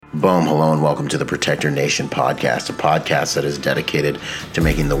Boom, hello, and welcome to the Protector Nation podcast, a podcast that is dedicated to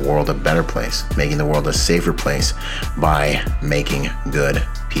making the world a better place, making the world a safer place by making good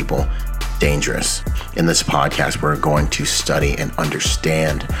people dangerous. In this podcast, we're going to study and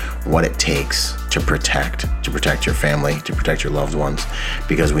understand what it takes to protect your family, to protect your loved ones,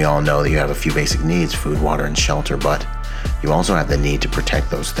 because we all know that you have a few basic needs, food, water, and shelter, but you also have the need to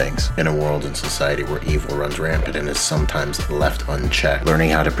protect those things in a world and society where evil runs rampant and is sometimes left unchecked. Learning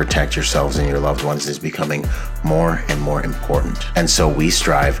how to protect yourselves and your loved ones is becoming more and more important. And so we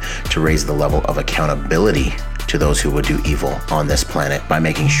strive to raise the level of accountability to those who would do evil on this planet by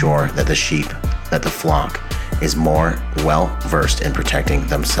making sure that the sheep, that the flock, is more well-versed in protecting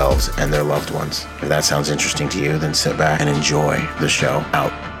themselves and their loved ones. If that sounds interesting to you, then sit back and enjoy the show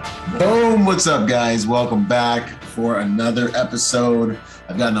out. Boom! What's up, guys? Welcome back for another episode.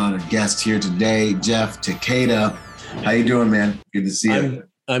 I've got an honored guest here today, Jeff Takeda. How you doing, man? Good to see you.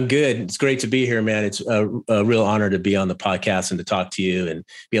 I'm good. It's great to be here, man. It's a real honor to be on the podcast and to talk to you and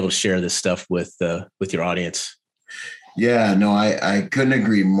be able to share this stuff with your audience. Yeah, no, I couldn't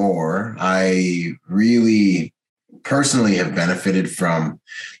agree more. I really personally have benefited from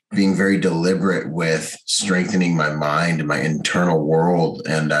being very deliberate with strengthening my mind and my internal world.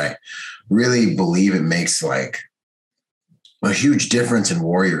 And I really believe it makes like a huge difference in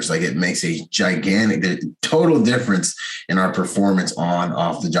warriors. Like it makes a gigantic, total difference in our performance on,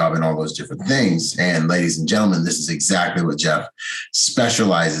 off the job, and all those different things. And ladies and gentlemen, this is exactly what Jeff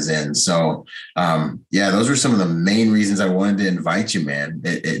specializes in. So those were some of the main reasons I wanted to invite you, man.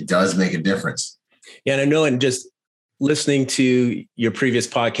 It does make a difference. Yeah. And I know, and just listening to your previous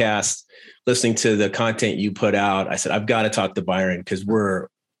podcast, listening to the content you put out, I said, I've got to talk to Byron because we're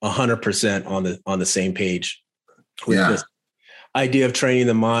 100% on the same page with this idea of training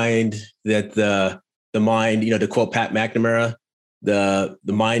the mind, that the mind, to quote Pat McNamara, the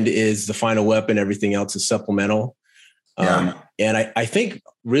mind is the final weapon. Everything else is supplemental. And I think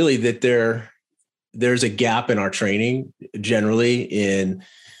really that there's a gap in our training generally in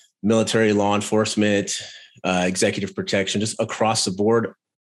military, law enforcement, executive protection, just across the board.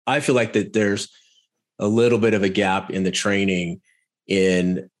 I feel like that there's a little bit of a gap in the training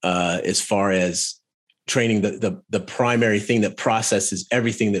in as far as training the primary thing that processes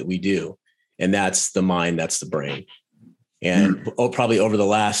everything that we do. And that's the mind, that's the brain. And probably over the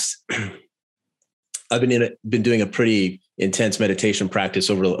last, I've been doing a pretty intense meditation practice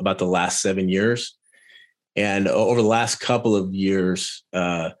over about the last 7 years. And over the last couple of years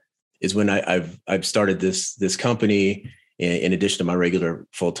is when I've started this company in addition to my regular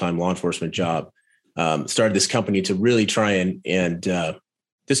full-time law enforcement job. Started this company to really try and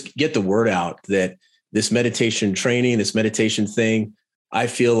just get the word out that this meditation training, this meditation thing, I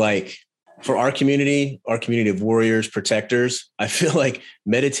feel like for our community of warriors, protectors, I feel like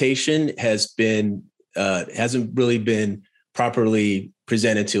meditation hasn't really been properly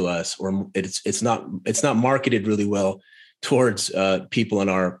presented to us, or it's not marketed really well towards people in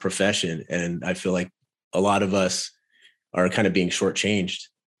our profession. And I feel like a lot of us are kind of being shortchanged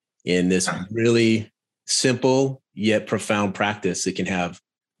in this really simple yet profound practice that can have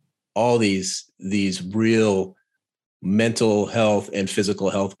all these real mental health and physical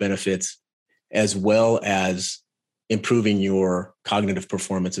health benefits, as well as improving your cognitive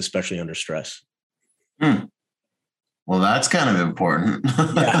performance, especially under stress. Well, that's kind of important.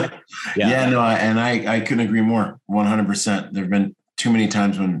 I couldn't agree more. 100%. There've been too many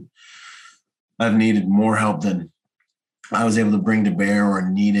times when I've needed more help than I was able to bring to bear, or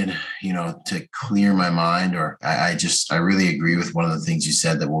needed, to clear my mind. Or I really agree with one of the things you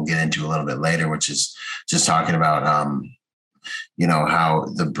said that we'll get into a little bit later, which is just talking about, how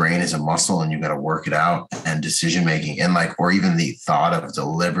the brain is a muscle and you got to work it out, and decision-making, and or even the thought of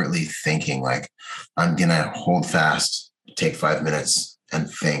deliberately thinking, like, I'm going to hold fast, take 5 minutes and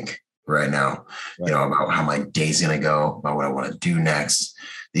think right now, about how my day's going to go, about what I want to do next.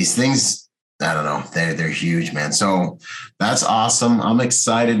 These things, I don't know. They're huge, man. So that's awesome. I'm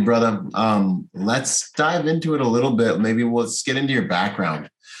excited, brother. Let's dive into it a little bit. Maybe let's get into your background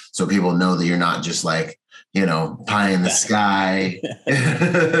so people know that you're not just like, pie in the sky,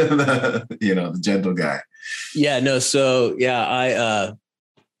 the gentle guy. Yeah, no. So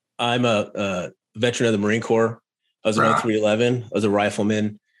I'm a veteran of the Marine Corps. I was a 311. I was a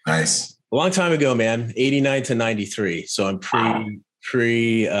rifleman. Nice. A long time ago, man, 89 to 93. So I'm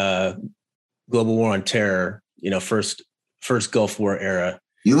pre Global War on Terror, first Gulf War era.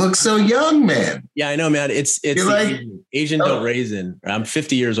 You look so young, man. Yeah, I know, man. It's like, Asian don't raisin. I'm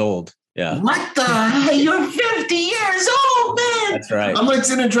 50 years old. Yeah. What the hell? You're 50 years old, man. That's right. I'm like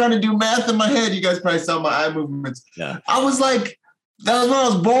sitting there trying to do math in my head. You guys probably saw my eye movements. Yeah. I was like, That was when I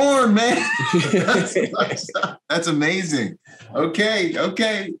was born, man. That's amazing. Okay.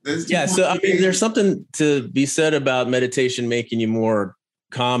 Yeah. So, I mean, there's something to be said about meditation making you more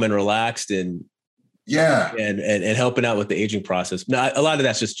calm and relaxed and helping out with the aging process. Now, a lot of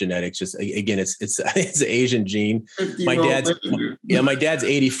that's just genetics. Just again, it's an Asian gene. My dad's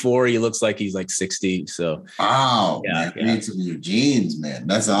 84. He looks like he's like 60. So wow, man, you need some of your genes, man.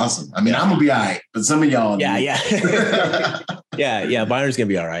 That's awesome. I mean, I'm gonna be all right, but some of y'all, yeah. Byron's gonna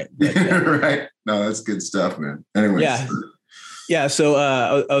be all right. But, right? No, that's good stuff, man. Anyway, yeah. So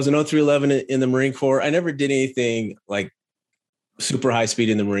I was an 0311 in the Marine Corps. I never did anything like super high speed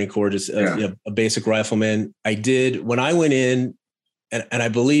in the Marine Corps, just a basic rifleman. I did when I went in, and I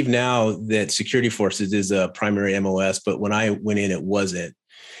believe now that security forces is a primary MOS, but when I went in, it wasn't.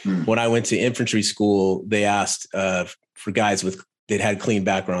 When I went to infantry school, they asked for guys that had clean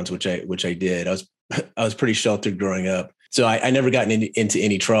backgrounds, which I did. I was pretty sheltered growing up, so I never gotten into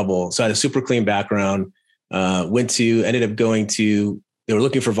any trouble. So I had a super clean background. Ended up going to. They were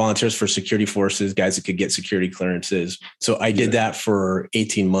looking for volunteers for security forces, guys that could get security clearances. So I did that for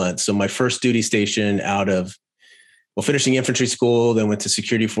 18 months. So my first duty station finishing infantry school, then went to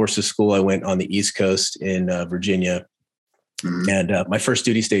security forces school. I went on the East Coast in Virginia. And my first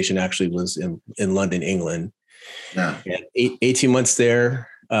duty station actually was in London, England. Yeah. And 18 months there.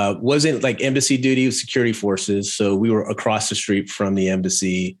 Wasn't like embassy duty, it was security forces. So we were across the street from the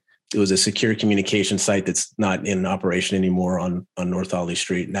embassy. It was a secure communication site that's not in operation anymore on North Hawley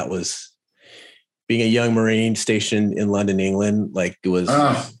Street. And that was being a young Marine stationed in London, England. Like it was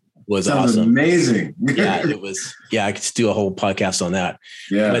awesome. Amazing. It was. Yeah, I could do a whole podcast on that.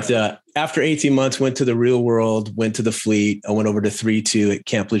 Yeah. But after 18 months, went to the real world, went to the fleet. I went over to 3-2 at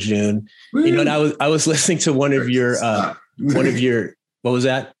Camp Lejeune. Woo. And I was listening to one of your, what was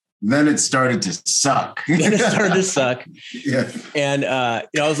that? Then it started to suck. Yeah. And, I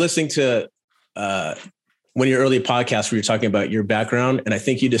was listening to one of your early podcasts where you're talking about your background. And I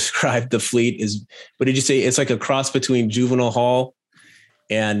think you described the fleet as, what did you say? It's like a cross between Juvenile Hall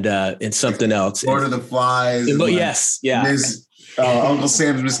and something else. Lord of the Flies. Yes. Yeah. Uncle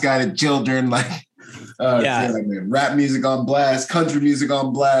Sam's Misguided Children. Rap music on blast, country music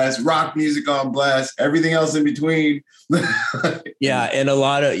on blast, rock music on blast, everything else in between. And a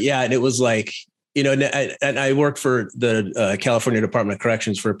lot of, and it was like, and I worked for the California Department of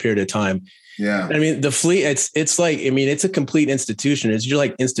Corrections for a period of time. Yeah. I mean, the fleet, it's like, I mean, it's a complete institution. You're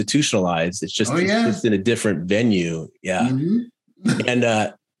like institutionalized. It's just, it's in a different venue. Yeah. Mm-hmm. And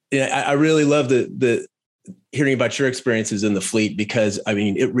I really love the hearing about your experiences in the fleet, because I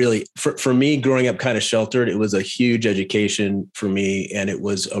mean, it really, for me growing up kind of sheltered, it was a huge education for me. And it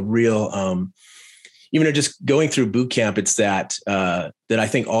was a real, even just going through boot camp, it's that I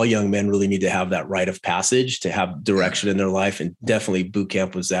think all young men really need to have that rite of passage to have direction in their life. And definitely boot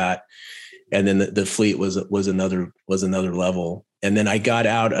camp was that. And then the fleet was another level. And then I got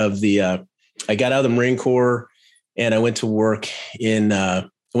out of the Marine Corps, and I went to work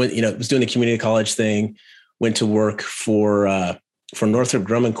was doing the community college thing, went to work for Northrop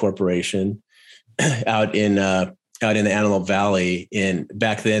Grumman Corporation out in the Antelope Valley. And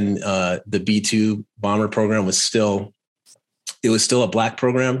back then, the B-2 bomber program was still a black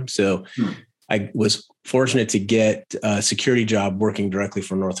program. So I was fortunate to get a security job working directly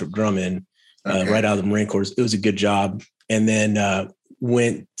for Northrop Grumman right out of the Marine Corps. It was a good job. And then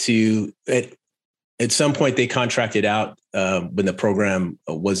went to at some point they contracted out when the program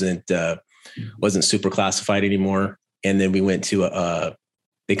wasn't super classified anymore. And then we went to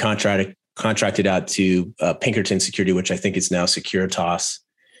they contracted out to Pinkerton Security, which I think is now Securitas.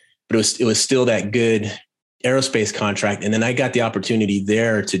 But it was still that good aerospace contract. And then I got the opportunity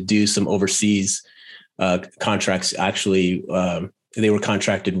there to do some overseas contracts. Actually, they were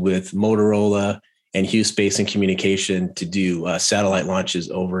contracted with Motorola and Hughes Space and Communication to do satellite launches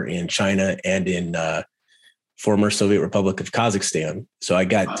over in China and in former Soviet Republic of Kazakhstan. So I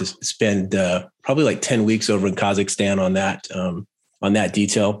got to spend probably like 10 weeks over in Kazakhstan on that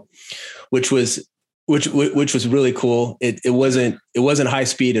detail, which was really cool. It wasn't high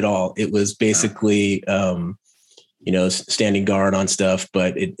speed at all. It was basically standing guard on stuff,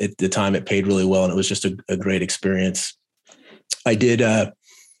 but at the time it paid really well, and it was just a great experience. I did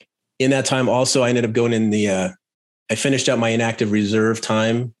in that time also. I ended up going in I finished out my inactive reserve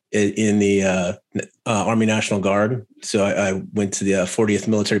time in the Army National Guard. So I went to the 40th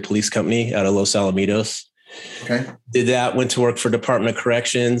Military Police Company out of Los Alamitos. Okay. Did that, went to work for Department of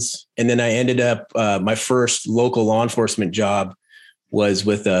Corrections. And then I ended up, my first local law enforcement job was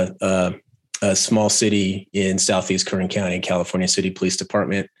with a small city in Southeast Kern County, California City Police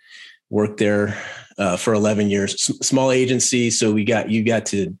Department. Worked there for 11 years, small agency. So you got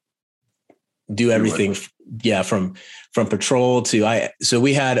to do everything. Yeah. From patrol to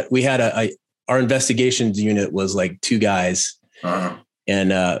our investigations unit was like 2 guys.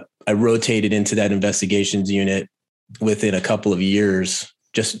 And I rotated into that investigations unit within a couple of years,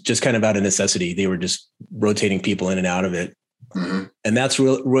 just kind of out of necessity. They were just rotating people in and out of it. Mm-hmm. And that's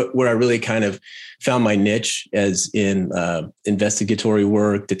where I really kind of found my niche, as in investigatory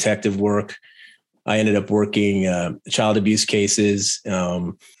work, detective work. I ended up working child abuse cases,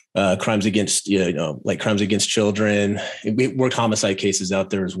 crimes against, like crimes against children. We worked homicide cases out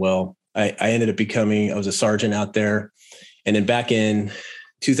there as well. I ended up I was a sergeant out there. And then back in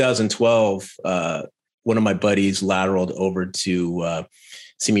 2012, one of my buddies lateraled over to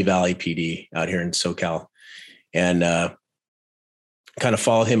Simi Valley PD out here in SoCal, and kind of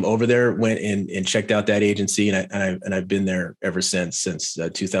followed him over there, went and checked out that agency. And I've been there ever since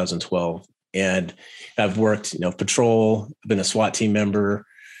 2012. And I've worked, patrol, I've been a SWAT team member,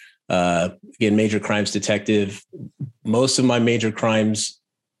 again, major crimes detective. Most of my major crimes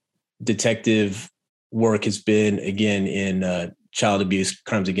detective work has been, again, in child abuse,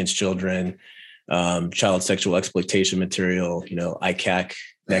 crimes against children, child sexual exploitation material, ICAC,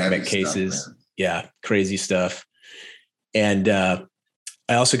 NECMEC cases. Stuff, yeah, crazy stuff. And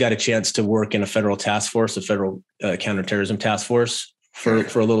I also got a chance to work in a federal task force, a federal counterterrorism task force for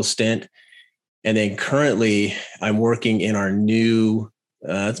a little stint. And then currently I'm working in our new,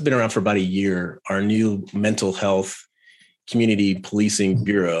 it's been around for about a year, our new mental health community policing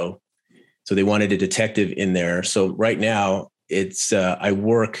bureau. So they wanted a detective in there. So right now it's, I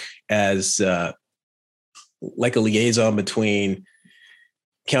work as like a liaison between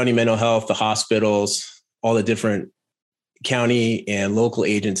county mental health, the hospitals, all the different county and local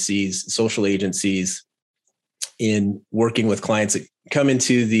agencies, social agencies, in working with clients that come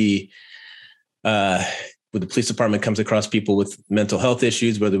into when the police department comes across people with mental health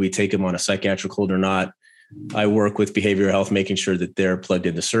issues, whether we take them on a psychiatric hold or not. I work with behavioral health, making sure that they're plugged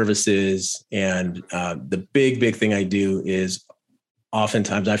into services. And the big thing I do is,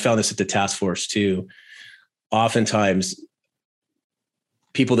 oftentimes, I found this at the task force too, oftentimes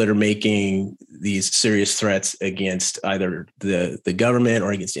people that are making these serious threats against either the government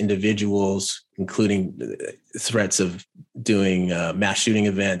or against individuals, including threats of doing mass shooting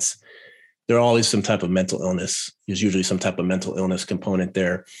events, there are always some type of mental illness. There's usually some type of mental illness component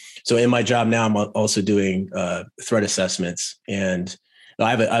there. So in my job now, I'm also doing threat assessments. And I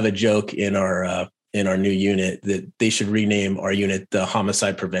have a joke in our new unit that they should rename our unit the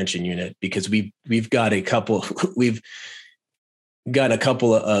Homicide Prevention Unit, because we've got a couple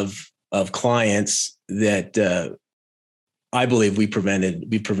of clients that I believe we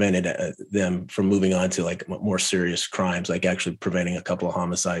prevented them from moving on to like more serious crimes, like actually preventing a couple of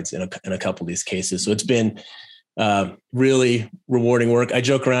homicides in a couple of these cases. So it's been really rewarding work. I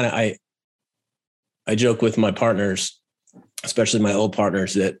joke around. I joke with my partners, especially my old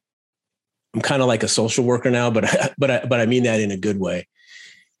partners, that I'm kind of like a social worker now, but I mean that in a good way.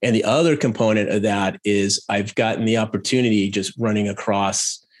 And the other component of that is I've gotten the opportunity, just running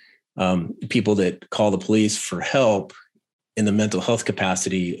across people that call the police for help in the mental health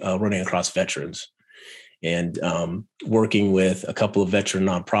capacity, running across veterans, and working with a couple of veteran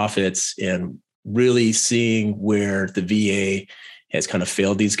nonprofits, and really seeing where the VA has kind of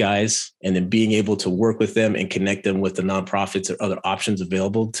failed these guys, and then being able to work with them and connect them with the nonprofits or other options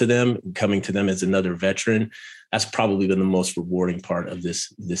available to them, coming to them as another veteran. That's probably been the most rewarding part of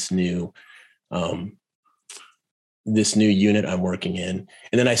this new unit I'm working in.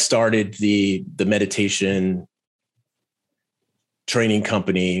 And then I started the meditation training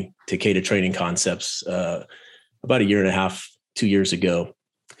company, Takeda Training Concepts, about a year and a half, 2 years ago.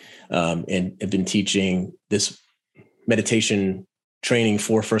 And have been teaching this meditation training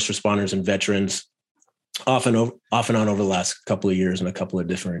for first responders and veterans off and on over the last couple of years in a couple of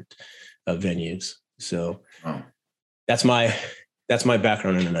different venues. So that's my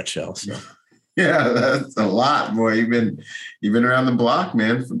background in a nutshell. So. Yeah, that's a lot, boy. You've been around the block,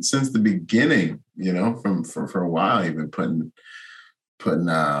 man, since the beginning. For a while, you've been putting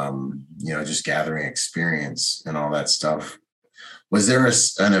just gathering experience and all that stuff. Was there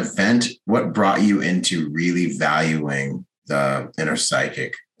an event? What brought you into really valuing the inner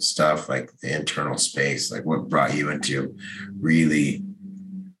psychic stuff, like the internal space? Like, what brought you into really,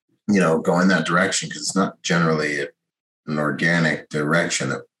 going that direction? Because it's not generally an organic direction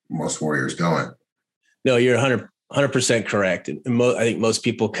that most warriors go in. No, you're 100% correct. And I think most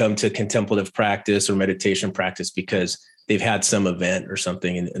people come to contemplative practice or meditation practice because they've had some event or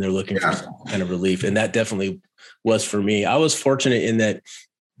something and they're looking for some kind of relief. And that definitely was for me. I was fortunate in that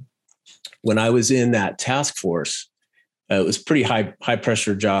when I was in that task force, it was pretty high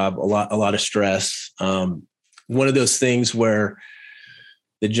pressure job, a lot of stress. One of those things where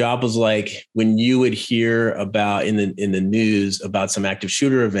the job was like when you would hear about in the news about some active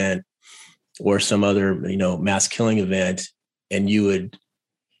shooter event or some other, mass killing event, and you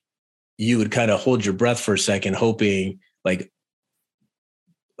would kind of hold your breath for a second, hoping like,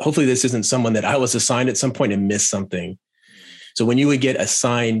 hopefully this isn't someone that I was assigned at some point and missed something. So when you would get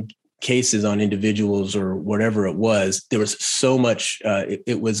assigned cases on individuals or whatever it was, there was so much,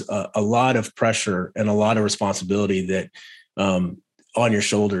 it was a lot of pressure and a lot of responsibility that on your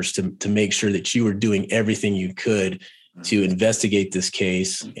shoulders to make sure that you were doing everything you could to investigate this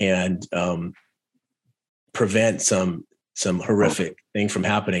case and prevent some horrific thing from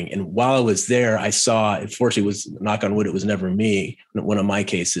happening. And while I was there, I saw, unfortunately, was, knock on wood, it was never me, one of my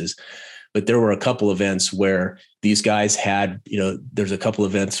cases, but there were a couple events where these guys had, there's a couple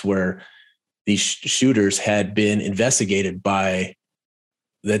events where these shooters had been investigated by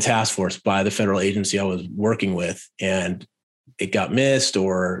the task force, by the federal agency I was working with, and it got missed,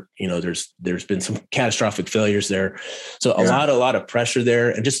 or, there's been some catastrophic failures there. So a lot of pressure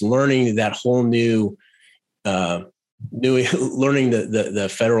there, and just learning that whole learning the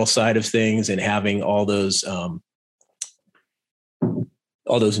federal side of things and having all those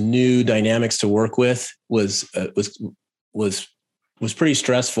new dynamics to work with was pretty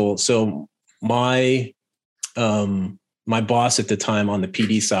stressful. So my boss at the time on the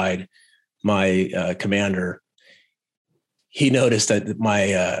PD side, my commander, he noticed that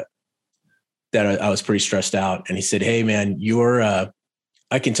that I was pretty stressed out, and he said, "Hey man,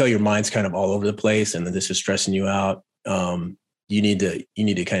 I can tell your mind's kind of all over the place, and this is stressing you out. You need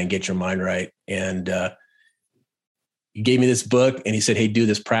to kind of get your mind right." And he gave me this book, and he said, "Hey, do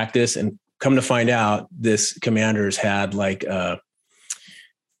this practice." And come to find out, this commander's had like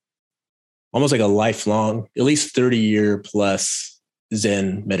almost like a lifelong, at least 30-year plus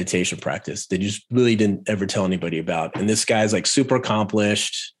Zen meditation practice that you just really didn't ever tell anybody about. And this guy's like super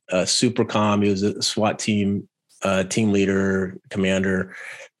accomplished, super calm. He was a SWAT team leader, commander.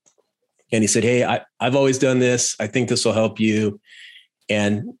 And he said, "Hey, I've always done this. I think this will help you."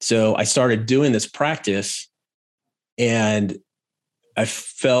 And so I started doing this practice, and I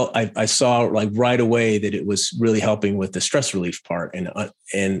saw like right away that it was really helping with the stress relief part. And I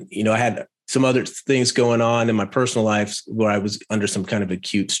had some other things going on in my personal life where I was under some kind of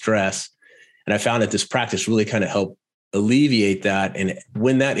acute stress. And I found that this practice really kind of helped alleviate that. And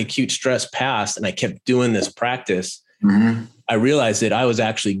when that acute stress passed and I kept doing this practice, I realized that I was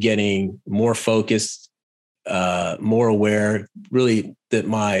actually getting more focused, more aware, really that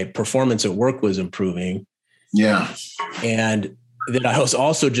my performance at work was improving. Yeah. And that I was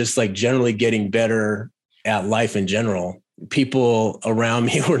also just like generally getting better at life in general. People around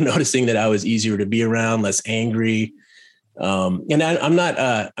me were noticing that I was easier to be around, less angry. And I'm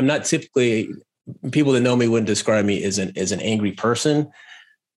not typically, people that know me wouldn't describe me as an angry person,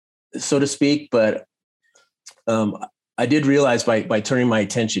 so to speak. But I did realize by turning my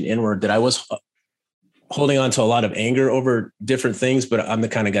attention inward that I was holding on to a lot of anger over different things, but I'm the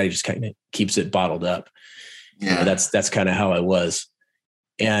kind of guy who just kind of keeps it bottled up. Yeah. That's kind of how I was.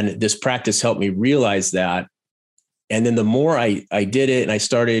 And this practice helped me realize that. And then the more I did it, and I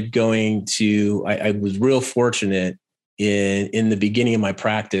started going to, I was real fortunate in the beginning of my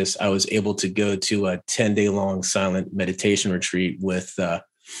practice, I was able to go to a 10-day long silent meditation retreat with kind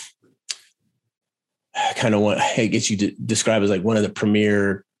of what I guess you describe as like one of the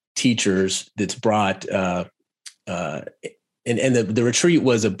premier teachers that's brought, and the retreat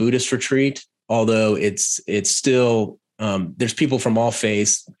was a Buddhist retreat, although it's still, there's people from all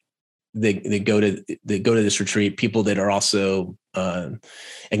faiths. They go to this retreat, people that are also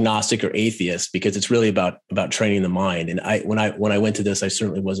agnostic or atheists, because it's really about training the mind. And when I went to this, I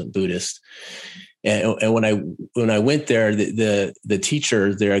certainly wasn't Buddhist. And when I went there, the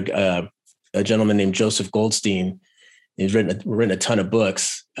teacher there, a gentleman named Joseph Goldstein, he's written a ton of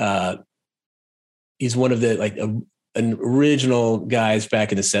books. He's one of the an original guys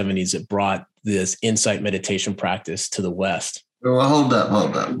back in the 70s that brought this insight meditation practice to the West. Well, hold up,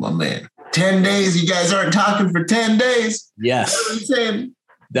 my man. 10 days? You guys aren't talking for 10 days? Yes.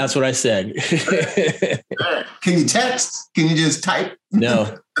 That's what I said. Can you text? Can you just type?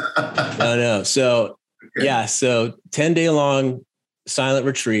 No. So, okay. So 10-day long silent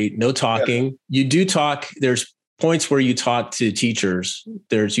retreat, no talking. Yeah. You do talk. There's points where you talk to teachers.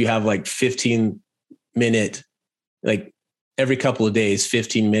 You have like 15-minute, like every couple of days,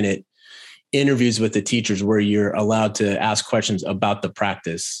 15-minute interviews with the teachers where you're allowed to ask questions about the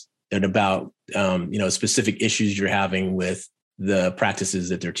practice and about, specific issues you're having with the practices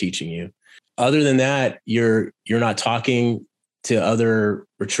that they're teaching you. Other than that, you're not talking to other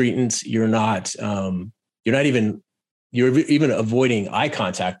retreatants. You're even avoiding eye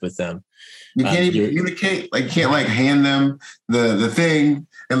contact with them. You can't even communicate. Like, you can't like hand them the thing,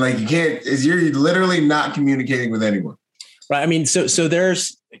 and like you're literally not communicating with anyone. Right. I mean, so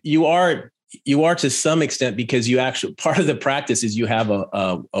you are to some extent, because you actually, part of the practice is you have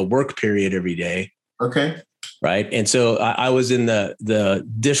a work period every day. Okay. Right. And so I was in the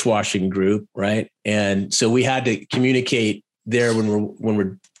dishwashing group. Right. And so we had to communicate there when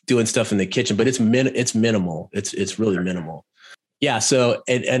we're doing stuff in the kitchen, but it's minimal. It's really minimal. Yeah. So,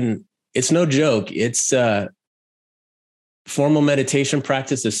 and it's no joke. It's formal meditation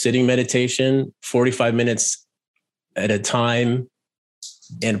practice, a sitting meditation, 45 minutes at a time,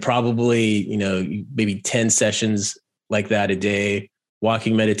 and probably, maybe 10 sessions like that a day.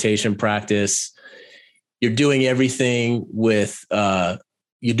 Walking meditation practice. You're doing everything mindfully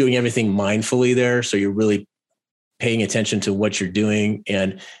there. So you're really paying attention to what you're doing.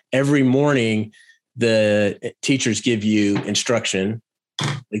 And every morning the teachers give you instruction.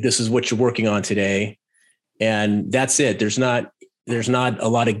 Like, this is what you're working on today. And that's it. There's not a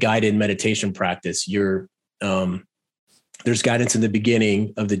lot of guided meditation practice. There's guidance in the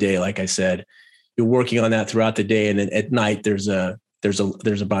beginning of the day. Like I said, you're working on that throughout the day. And then at night, there's about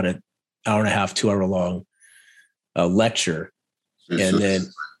an hour and a half, 2 hour long lecture. And then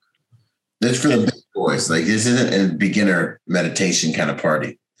that's for the big boys. Like, this isn't a beginner meditation kind of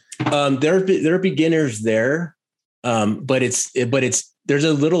party. There are beginners there. But there's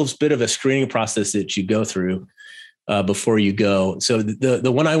a little bit of a screening process that you go through before you go. So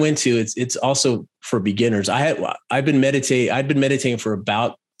the one I went to, it's also for beginners. I'd been meditating for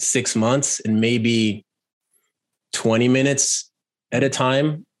about 6 months and maybe 20 minutes at a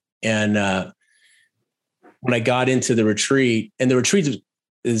time. And when I got into the retreat, and the retreat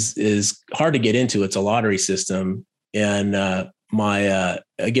is hard to get into, it's a lottery system. And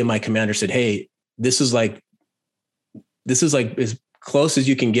my commander said, "Hey, this is like as close as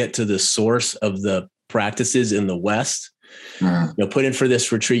you can get to the source of the practices in the West. Put in for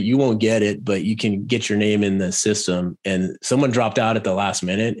this retreat. You won't get it, but you can get your name in the system." And someone dropped out at the last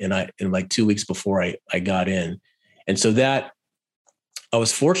minute, and like 2 weeks before I got in. And so that I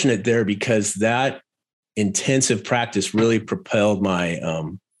was fortunate there, because that intensive practice really propelled my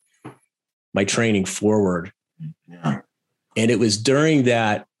training forward. Yeah. And it was during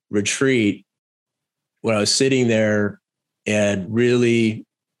that retreat when I was sitting there and really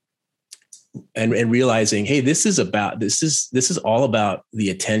and realizing, hey, this is all about the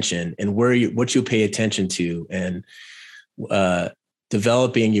attention and what you pay attention to, and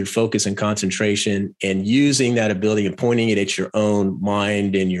developing your focus and concentration, and using that ability and pointing it at your own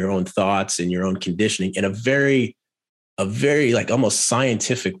mind and your own thoughts and your own conditioning in a very like almost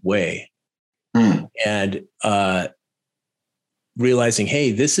scientific way. And realizing,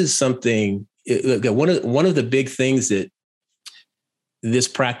 hey, this is something. One of the big things that this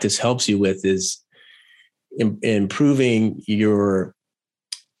practice helps you with is improving your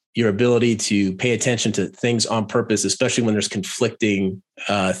ability to pay attention to things on purpose, especially when there's conflicting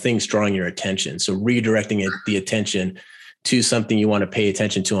things drawing your attention. So redirecting the attention to something you want to pay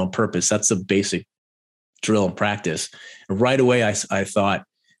attention to on purpose. That's the basic drill and practice. And right away, I thought,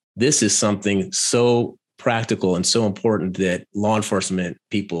 this is something so practical and so important that law enforcement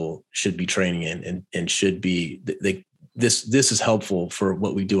people should be training in, and should be, this is helpful for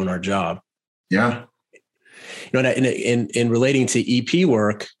what we do in our job. Yeah. And in relating to EP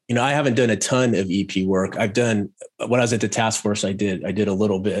work, I haven't done a ton of EP work. I've done, when I was at the task force, I did a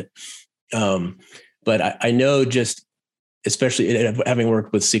little bit. But I know, just especially having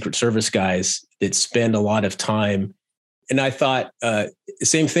worked with Secret Service guys that spend a lot of time. And I thought,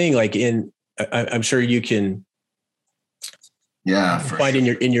 same thing, like I'm sure you can find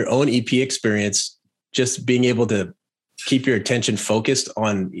in your own EP experience, just being able to keep your attention focused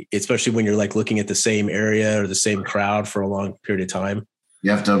on, especially when you're like looking at the same area or the same crowd for a long period of time. You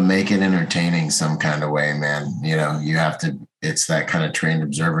have to make it entertaining some kind of way, man. You have to, it's that kind of trained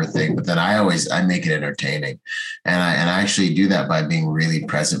observer thing. But then I make it entertaining. And I actually do that by being really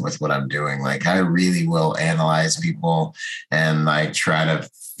present with what I'm doing. Like, I really will analyze people and like try to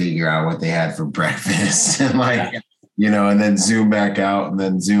figure out what they had for breakfast and like, and then zoom back out and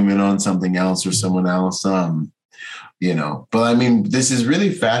then zoom in on something else or someone else. But I mean, this is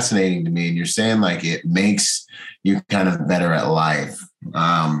really fascinating to me. And you're saying like it makes you kind of better at life.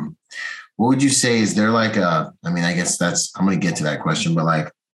 What would you say, is there like I guess I'm going to get to that question, but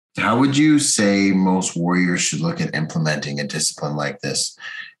like, how would you say most warriors should look at implementing a discipline like this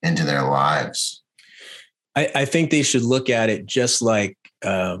into their lives? I think they should look at it just like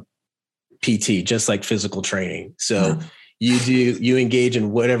PT, just like physical training. So you engage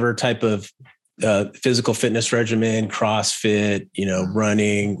in whatever type of physical fitness regimen, CrossFit,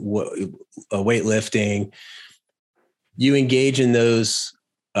 running, weightlifting. You engage in those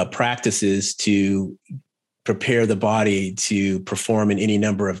practices to prepare the body to perform in any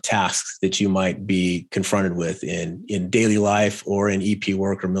number of tasks that you might be confronted with in daily life or in EP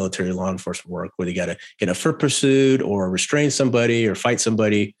work or military law enforcement work, whether you got to get a foot pursuit or restrain somebody or fight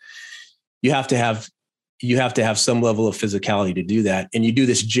somebody. You have to have some level of physicality to do that. And you do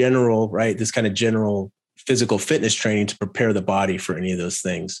this this kind of general physical fitness training to prepare the body for any of those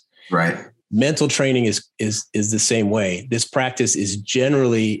things. Right. Mental training is the same way. This practice is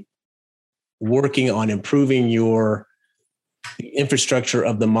generally working on improving the infrastructure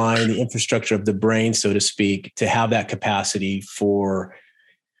of the mind, the infrastructure of the brain, so to speak, to have that capacity for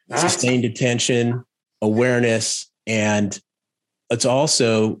sustained attention, awareness, and it's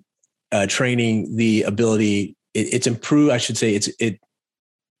also training the ability. It's improved. I should say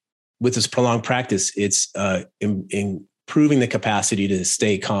with this prolonged practice, it's improving the capacity to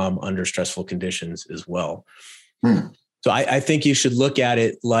stay calm under stressful conditions as well. So I think you should look at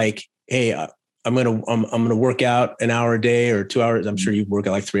it like, hey, I'm gonna work out an hour a day or 2 hours. I'm sure you work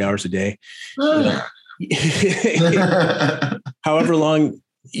out like 3 hours a day. However long,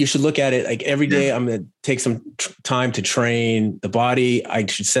 you should look at it like every day. I'm going to take some time to train the body. I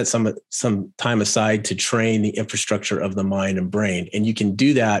should set some time aside to train the infrastructure of the mind and brain. And you can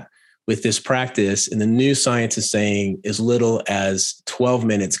do that with this practice. And the new science is saying as little as 12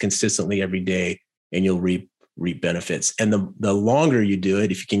 minutes consistently every day, and you'll reap benefits. And the longer you do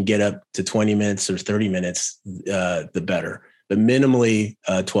it, if you can get up to 20 minutes or 30 minutes, the better. But minimally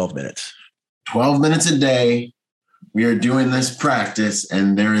 12 minutes. 12 minutes a day. We are doing this practice,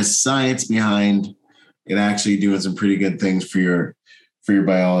 and there is science behind it actually doing some pretty good things for your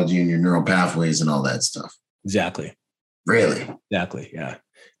biology and your neural pathways and all that stuff. Exactly. Really? Exactly. Yeah.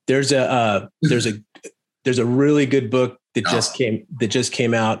 There's a really good book that just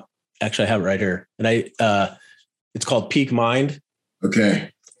came out. Actually, I have it right here, and it's called Peak Mind. Okay.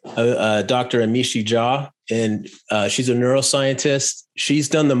 Dr. Amishi Jha, and she's a neuroscientist. She's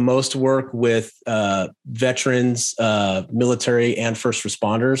done the most work with veterans, military, and first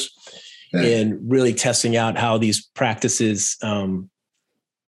responders in really testing out how these practices can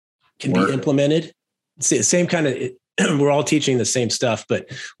be implemented. Same kind of, we're all teaching the same stuff, but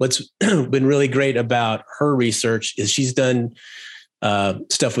what's been really great about her research is she's done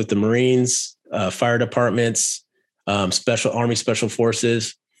stuff with the Marines, fire departments, Army Special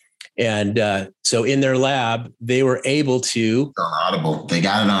Forces. And so in their lab, they were able to on Audible. They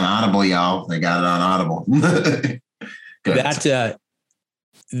got it on Audible, y'all. They got it on Audible.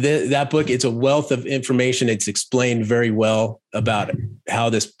 That book, it's a wealth of information. It's explained very well about how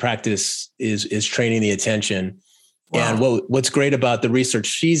this practice is training the attention. Wow. And what's great about the research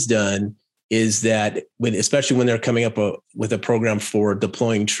she's done is that especially when they're coming up with a program for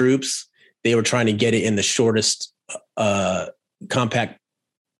deploying troops, they were trying to get it in the shortest compact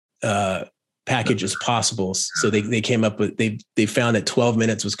package as possible. So they came up with, they found that 12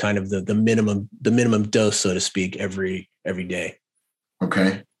 minutes was kind of the minimum dose, so to speak, every day.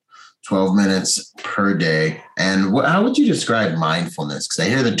 Okay. 12 minutes per day. And how would you describe mindfulness? Because I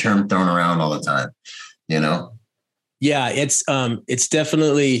hear the term thrown around all the time, Yeah, it's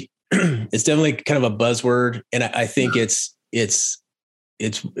definitely kind of a buzzword. And I think it's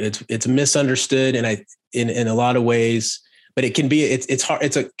misunderstood. And in a lot of ways, but it can be, it's hard.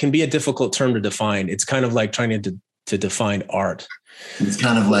 Can be a difficult term to define. It's kind of like trying to define art. It's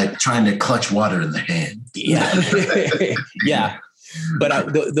kind of like trying to clutch water in the hand. Yeah. Yeah.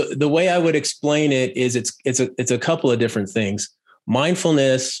 But the way I would explain it is it's a couple of different things.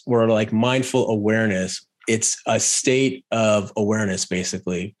 Mindfulness, or like mindful awareness, it's a state of awareness,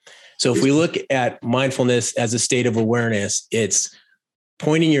 basically. So if we look at mindfulness as a state of awareness, it's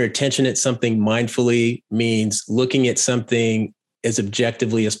pointing your attention at something mindfully means looking at something as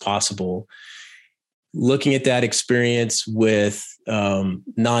objectively as possible, looking at that experience with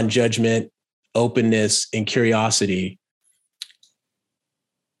non-judgment, openness, and curiosity,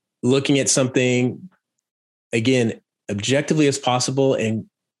 looking at something, again, objectively as possible. And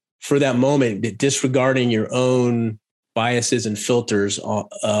for that moment, disregarding your own biases and filters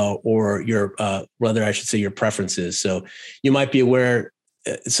or your, rather, I should say your preferences. So you might be aware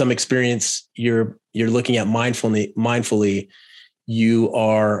some experience you're looking at mindfully. You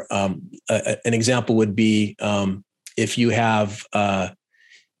are, an example would be if you have, and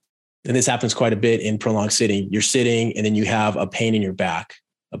this happens quite a bit in prolonged sitting, you're sitting and then you have a pain in your back.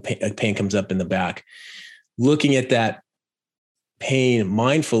 A pain comes up in the back. Looking at that pain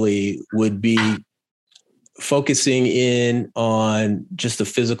mindfully would be focusing in on just the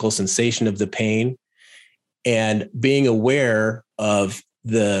physical sensation of the pain and being aware of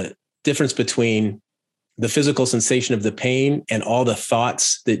the difference between the physical sensation of the pain and all the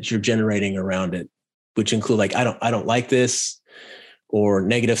thoughts that you're generating around it, which include like, I don't like this, or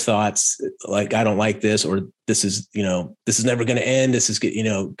negative thoughts like, I don't like this, or this is never going to end. This is,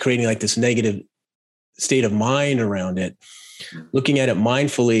 creating like this negative state of mind around it. Looking at it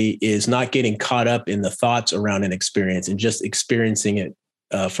mindfully is not getting caught up in the thoughts around an experience and just experiencing it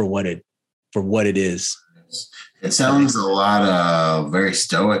for what it is. It sounds a lot of very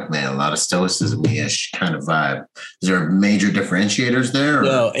stoic, man. A lot of stoicism-ish kind of vibe. Is there major differentiators there?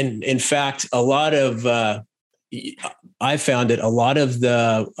 No, and in fact, a lot of I found that a lot of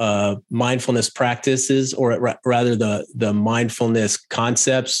the mindfulness practices, or rather the mindfulness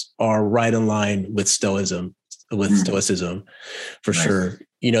concepts, are right in line with Stoicism. For sure.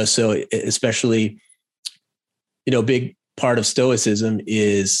 So especially, big part of Stoicism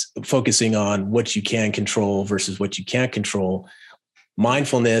is focusing on what you can control versus what you can't control.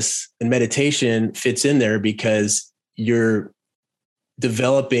 Mindfulness and meditation fits in there because you're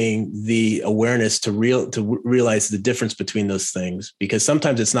developing the awareness to realize the difference between those things, because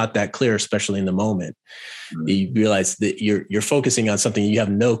sometimes it's not that clear, especially in the moment. Mm-hmm. You realize that you're focusing on something you have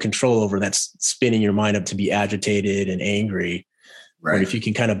no control over, that's spinning your mind up to be agitated and angry. Right. But if you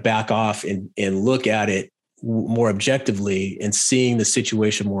can kind of back off and look at it more objectively and seeing the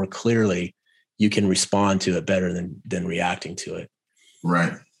situation more clearly, you can respond to it better than reacting to it.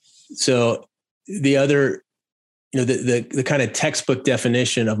 Right. So the other, the kind of textbook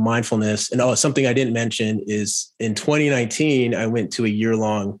definition of mindfulness, and something I didn't mention is in 2019, I went to a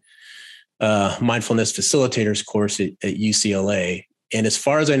year-long mindfulness facilitators course at UCLA. And as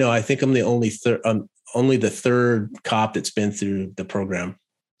far as I know, I think I'm the only the third cop that's been through the program.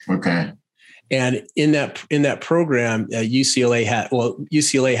 Okay. And in that program,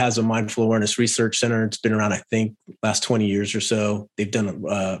 UCLA has a mindful awareness research center. It's been around, I think, last 20 years or so. They've done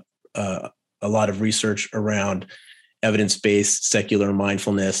a lot of research around evidence-based secular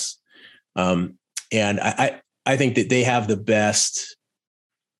mindfulness. And I think that they have the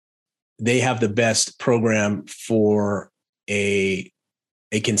best program for a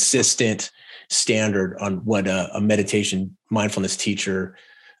consistent standard on what a meditation mindfulness teacher,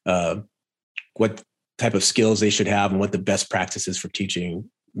 what type of skills they should have and what the best practices for teaching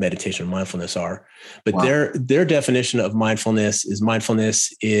meditation and mindfulness are. But wow. Their definition of mindfulness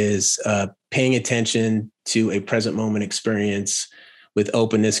is paying attention to a present moment experience with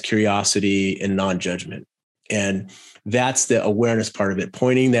openness, curiosity, and non-judgment. And that's the awareness part of it,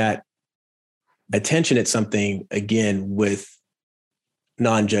 pointing that attention at something, again, with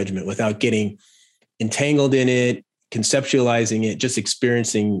non-judgment, without getting entangled in it, conceptualizing it, just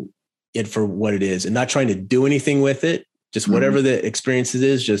experiencing it for what it is and not trying to do anything with it. Just whatever the experience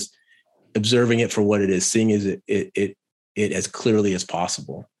is, just observing it for what it is, seeing it as clearly as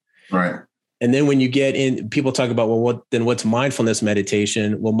possible. Right. And then when you get in, people talk about, what's mindfulness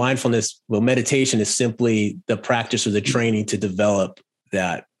meditation? Well, meditation is simply the practice or the training to develop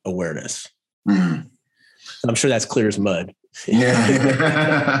that awareness. Mm-hmm. I'm sure that's clear as mud.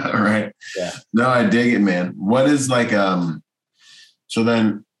 Yeah. Right. Yeah. No, I dig it, man. What is so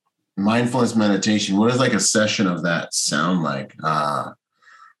then mindfulness meditation, what does like a session of that sound like? Or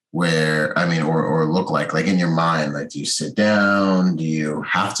look like in your mind? Like, do you sit down? Do you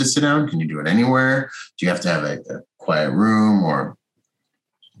have to sit down? Can you do it anywhere? Do you have to have a quiet room, or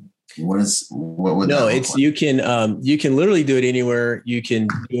what would no, it's like? You can literally do it anywhere. You can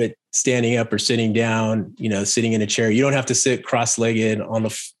do it standing up or sitting down, sitting in a chair. You don't have to sit cross-legged on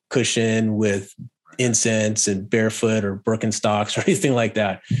the cushion with incense and barefoot or Birkenstocks or anything like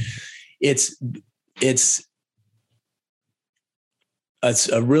that. It's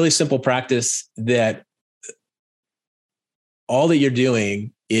a really simple practice that all that you're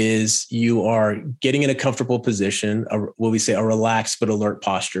doing is you are getting in a comfortable position, what we say a relaxed but alert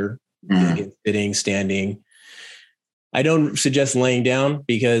posture, sitting, standing. I don't suggest laying down,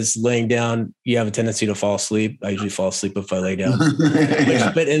 because laying down, you have a tendency to fall asleep. I usually fall asleep if I lay down.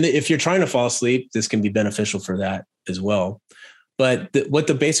 Yeah. But if you're trying to fall asleep, this can be beneficial for that as well. But what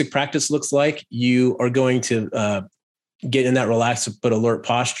the basic practice looks like, you are going to get in that relaxed but alert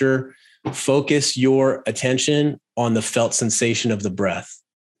posture, focus your attention on the felt sensation of the breath,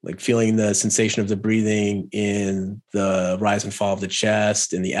 like feeling the sensation of the breathing in the rise and fall of the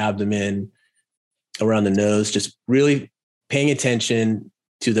chest and the abdomen, around the nose, just really paying attention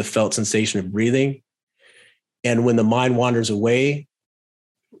to the felt sensation of breathing. And when the mind wanders away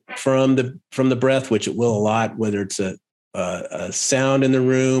from the breath, which it will a lot, whether it's a a sound in the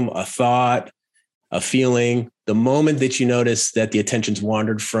room, a thought, a feeling. The moment that you notice that the attention's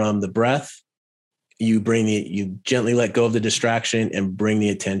wandered from the breath, you gently let go of the distraction and bring the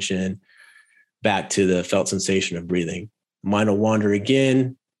attention back to the felt sensation of breathing. Mind will wander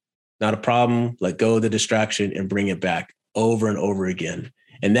again, not a problem. Let go of the distraction and bring it back over and over again.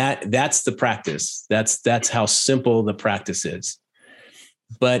 And that's the practice. That's how simple the practice is.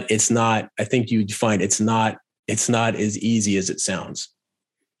 But it's not, I think you'd find it's not as easy as it sounds.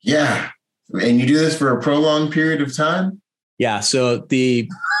 Yeah. And you do this for a prolonged period of time? Yeah. So you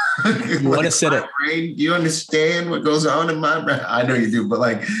want to set it. Brain, do you understand what goes on in my brain? I know you do, but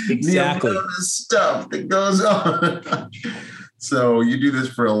like exactly the stuff that goes on. So you do this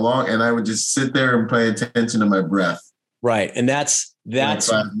for a long, and I would just sit there and pay attention to my breath. Right. And that's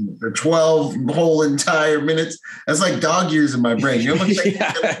for 12 whole entire minutes. That's like dog years in my brain. You know what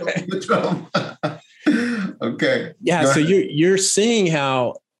I'm saying? Okay. Yeah. So you're seeing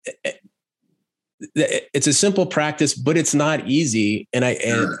how it's a simple practice, but it's not easy. And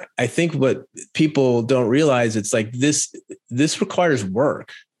I think what people don't realize, it's like this requires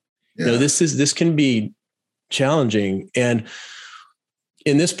work. Yeah. You know, this can be challenging. And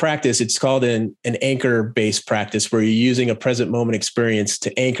in this practice, it's called an anchor-based practice, where you're using a present moment experience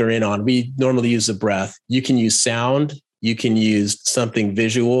to anchor in on. We normally use the breath. You can use sound. You can use something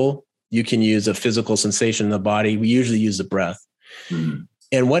visual. You can use a physical sensation in the body. We usually use the breath. Mm-hmm.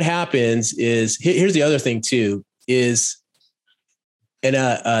 And what happens is, here's the other thing too, is,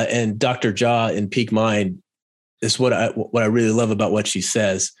 and Dr. Jha in Peak Mind is what I really love about what she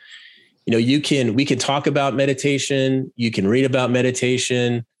says. You know, we can talk about meditation. You can read about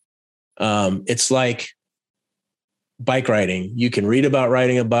meditation. It's like bike riding. You can read about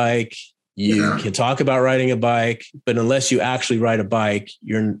riding a bike. You can talk about riding a bike, but unless you actually ride a bike,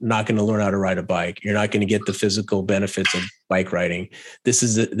 you're not going to learn how to ride a bike. You're not going to get the physical benefits of bike riding. This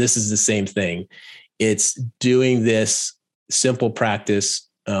is the same thing. It's doing this simple practice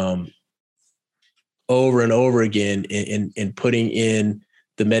over and over again, and putting in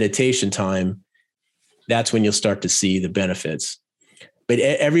the meditation time. That's when you'll start to see the benefits. But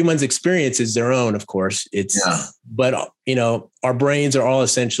everyone's experience is their own, of course. But you know, our brains are all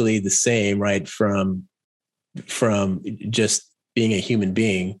essentially the same, right? From just being a human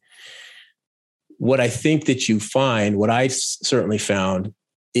being. What I think that you find, what I certainly found,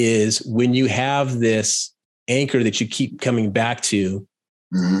 is when you have this anchor that you keep coming back to,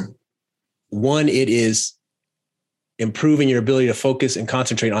 mm-hmm. One, it is improving your ability to focus and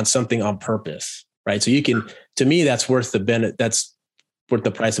concentrate on something on purpose, right? So you can, to me, that's worth that's worth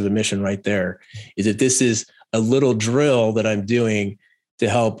the price of admission right there, is that this is a little drill that I'm doing to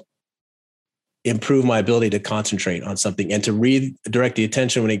help improve my ability to concentrate on something and to redirect the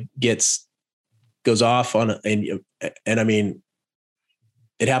attention when it goes off on, and I mean,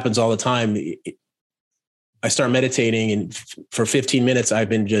 it happens all the time. I start meditating, and for 15 minutes, I've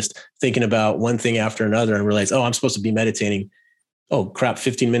been just thinking about one thing after another, and realize, oh, I'm supposed to be meditating. Oh crap,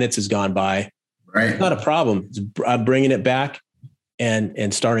 15 minutes has gone by. Right. It's not a problem. I'm bringing it back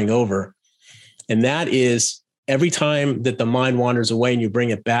and starting over. And that is, every time that the mind wanders away and you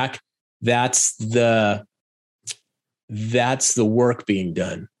bring it back, that's the work being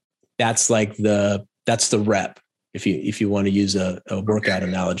done. That's the rep. If you want to use a workout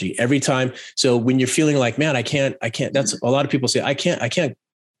analogy, every time. So when you're feeling like, man, I can't, that's a lot of people say, I can't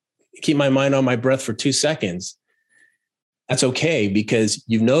keep my mind on my breath for 2 seconds. That's okay, because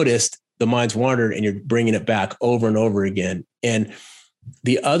you've noticed the mind's wandered and you're bringing it back over and over again. And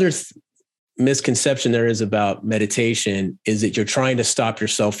the other misconception there is about meditation is that you're trying to stop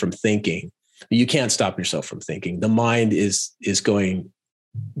yourself from thinking. You can't stop yourself from thinking. The mind is going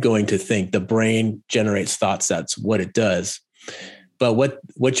to think. The brain generates thoughts. That's what it does. But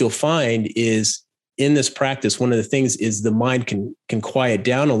what you'll find is, in this practice, one of the things is the mind can quiet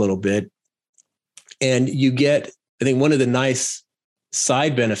down a little bit, and you get, I think, one of the nice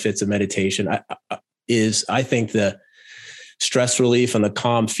side benefits of meditation is I think the stress relief and the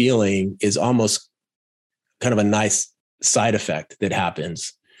calm feeling is almost kind of a nice side effect that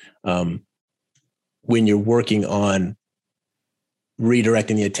happens when you're working on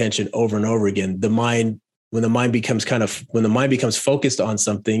redirecting the attention over and over again. When the mind becomes focused on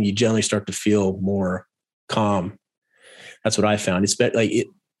something, you generally start to feel more calm. That's what I found. It's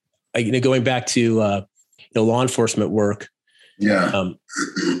going back to law enforcement work. Yeah.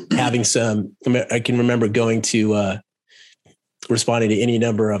 I can remember going to responding to any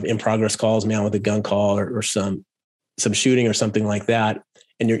number of in progress calls, man with a gun call, or some shooting or something like that,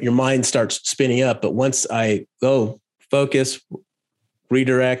 and your mind starts spinning up. But once I go focus,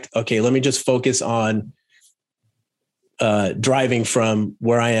 redirect, okay, let me just focus on driving from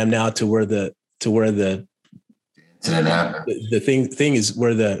where I am now to where the incident happened. The thing is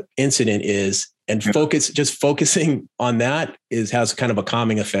where the incident is, and focusing on that has kind of a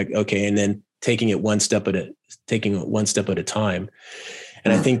calming effect. Okay. And then taking it one step at a time.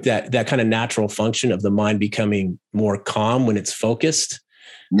 And I think that kind of natural function of the mind becoming more calm when it's focused.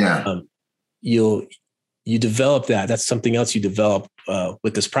 Yeah. You develop that. That's something else you develop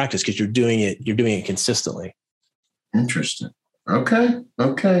with this practice, because you're doing it consistently. Interesting.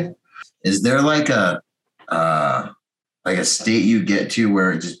 Okay. Is there like a state you get to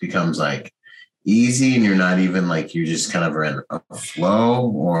where it just becomes like easy and you're not even like, you just kind of are in a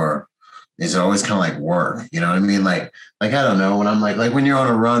flow, or is it always kind of like work? You know what I mean? Like, I don't know, when I'm like when you're on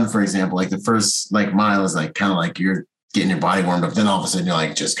a run, for example, like the first like mile is like kind of like you're getting your body warmed up. Then all of a sudden you're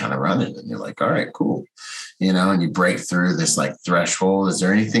like just kind of running and you're like, all right, cool. You know, and you break through this like threshold. Is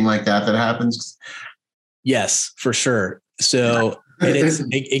there anything like that happens? Yes, for sure. So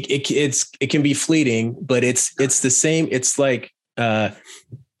it can be fleeting, but it's the same. It's like,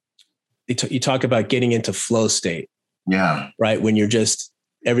 you talk about getting into flow state. Yeah. Right. When you're just,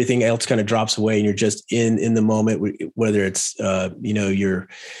 everything else kind of drops away and you're just in the moment, whether it's, you're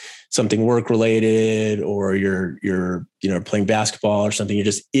something work related, or you're playing basketball or something, you're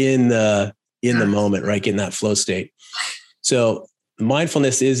just in the moment, right? Getting that flow state. So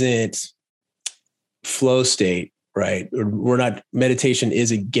mindfulness isn't flow state, right? Meditation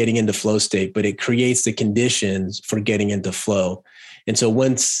isn't getting into flow state, but it creates the conditions for getting into flow. And so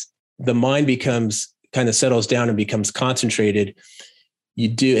once the mind kind of settles down and becomes concentrated,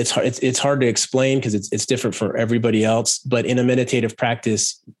 it's hard to explain because it's different for everybody else. But in a meditative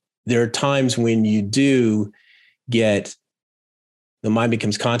practice, there are times when you do get, the mind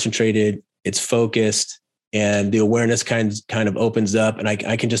becomes concentrated, it's focused, and the awareness kind of opens up. And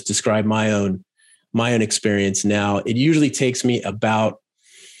I can just describe my own experience now. It usually takes me about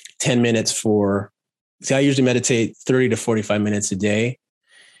 10 minutes I usually meditate 30 to 45 minutes a day.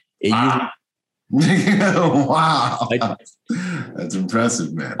 Wow. That's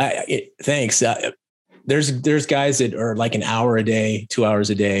impressive, man. Thanks. There's guys that are like an hour a day, 2 hours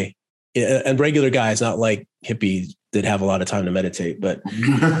a day, and regular guys, not like hippies that have a lot of time to meditate. But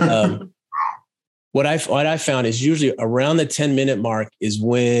what I found is usually around the 10-minute mark is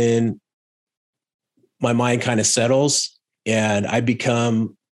when my mind kind of settles and I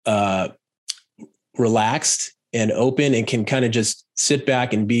become relaxed and open and can kind of just sit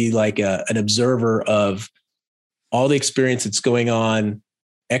back and be like an observer of all the experience that's going on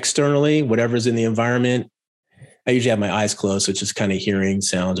externally, whatever's in the environment. I usually have my eyes closed, so it's just kind of hearing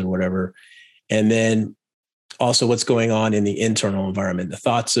sounds or whatever. And then also what's going on in the internal environment. The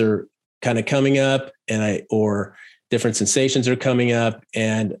thoughts are kind of coming up or different sensations are coming up,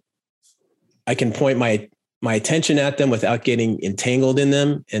 and I can point my attention at them without getting entangled in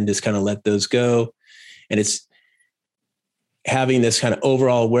them and just kind of let those go. And it's having this kind of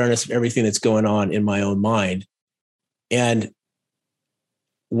overall awareness of everything that's going on in my own mind. And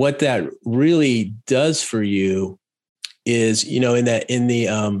what that really does for you is, you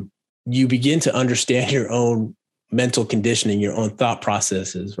begin to understand your own mental conditioning, your own thought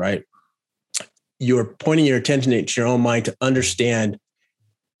processes, right? You're pointing your attention to your own mind to understand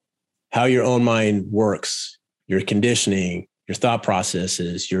how your own mind works, your conditioning, your thought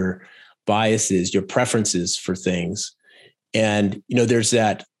processes, your biases, your preferences for things. And, there's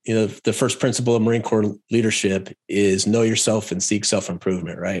that, the first principle of Marine Corps leadership is know yourself and seek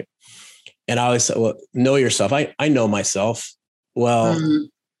self-improvement, right? And I always say, well, know yourself. I know myself. Well,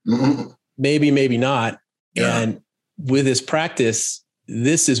 maybe not. Yeah. And with this practice,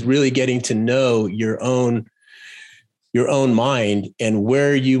 this is really getting to know your own mind and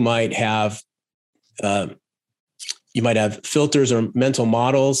where you might have filters or mental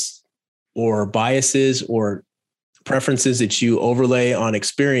models or biases or preferences that you overlay on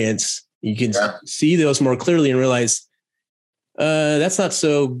experience. You can see those more clearly and realize that's not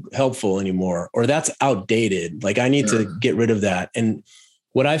so helpful anymore, or that's outdated. Like I need to get rid of that. And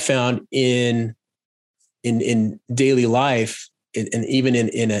what I found in daily life, and even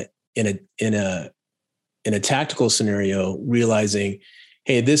in a tactical scenario, realizing,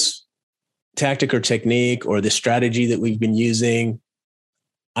 hey, this tactic or technique or the strategy that we've been using,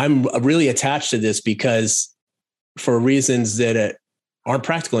 I'm really attached to this because for reasons that aren't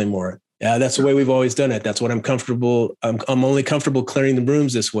practical anymore. That's the way we've always done it. That's what I'm comfortable. I'm only comfortable clearing the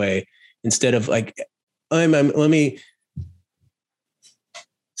rooms this way, instead of like, let me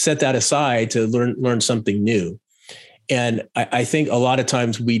set that aside to learn something new. And I think a lot of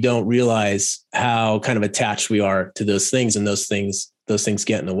times we don't realize how kind of attached we are to those things, and those things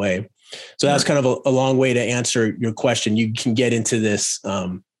get in the way. So that's kind of a long way to answer your question. You can get into this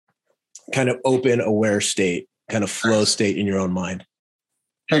kind of open, aware state, kind of flow state in your own mind.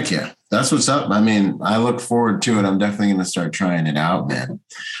 Heck yeah. That's what's up. I mean, I look forward to it. I'm definitely going to start trying it out, man.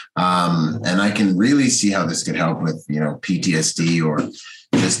 And I can really see how this could help with, PTSD or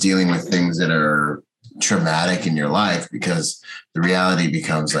just dealing with things that are traumatic in your life, because the reality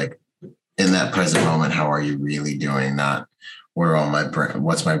becomes like, in that present moment, how are you really doing? Not where all my brain,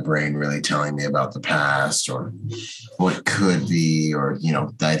 what's my brain really telling me about the past or what could be, or,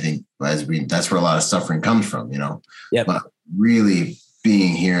 I think that's where a lot of suffering comes from, Yep. But really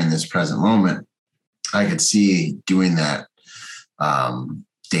being here in this present moment, I could see doing that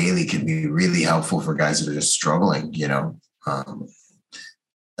daily could be really helpful for guys that are just struggling,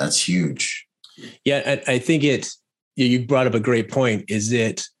 that's huge. Yeah. I think you brought up a great point, is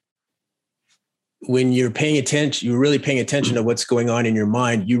that when you're paying attention, you're really paying attention to what's going on in your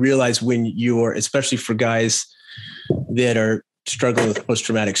mind. You realize when you're, especially for guys that are struggling with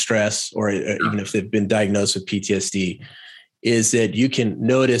post-traumatic stress, or even if they've been diagnosed with PTSD, is that you can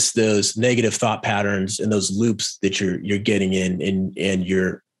notice those negative thought patterns and those loops that you're getting in, and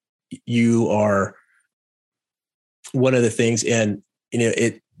you are one of the things. And,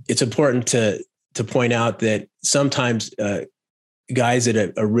 it's important to point out that sometimes guys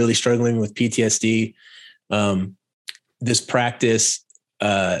that are really struggling with PTSD, this practice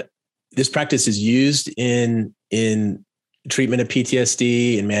is used in treatment of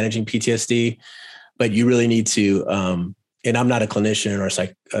PTSD and managing PTSD, but you really need to, and I'm not a clinician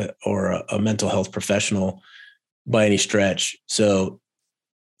or a mental health professional by any stretch. So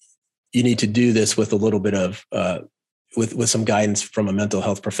you need to do this with a little bit of, with some guidance from a mental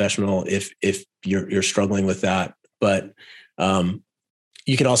health professional if you're struggling with that. But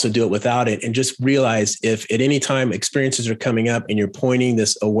you can also do it without it, and just realize if at any time experiences are coming up and you're pointing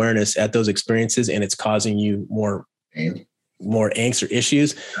this awareness at those experiences and it's causing you more angst or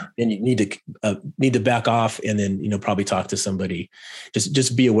issues, then you need to back off and then, probably talk to somebody.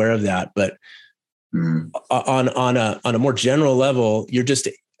 Just be aware of that. But on a more general level,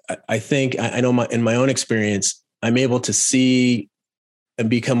 I think I know in my own experience, I'm able to see and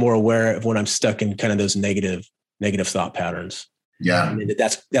become more aware of when I'm stuck in kind of those negative thought patterns. Yeah. And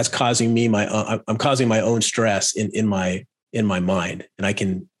that's causing me I'm causing my own stress in my mind, and I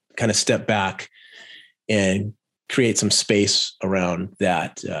can kind of step back and create some space around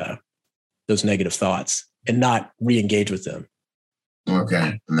that, those negative thoughts, and not re-engage with them.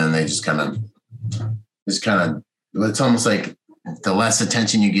 Okay. And then they just kind of, it's almost like the less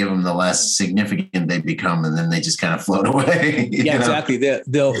attention you give them, the less significant they become. And then they just kind of float away. Yeah, exactly.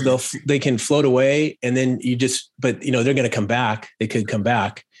 They can float away, and then but they're going to come back. They could come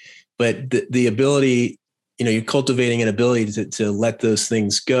back, but the ability, you're cultivating an ability to let those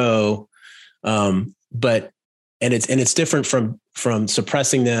things go. But it's different from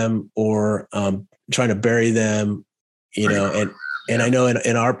suppressing them or trying to bury them, and I know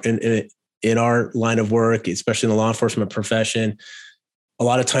in our line of work, especially in the law enforcement profession, a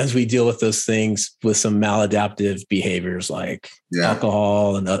lot of times we deal with those things with some maladaptive behaviors like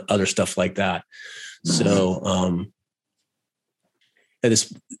alcohol and other stuff like that. Mm-hmm.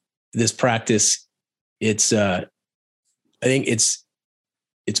 So this practice, I think it's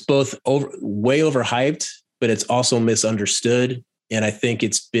both way overhyped, but it's also misunderstood. And I think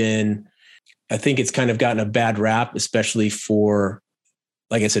it's kind of gotten a bad rap, especially for,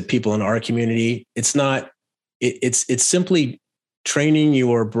 like I said, people in our community. It's simply training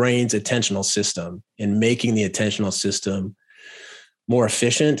your brain's attentional system and making the attentional system more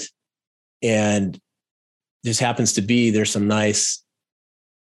efficient. And just happens to be, there's some nice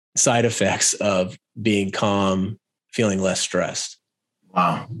side effects of being calm, feeling less stressed.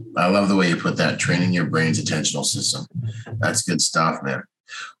 Wow. I love the way you put that, training your brain's attentional system. That's good stuff, man.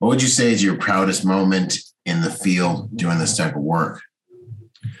 What would you say is your proudest moment in the field doing this type of work?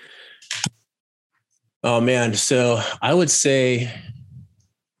 Oh man. So I would say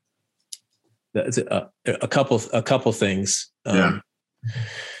that's a couple things. And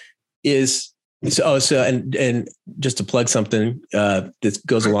just to plug something that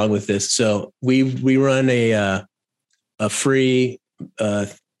goes along with this. So we run a free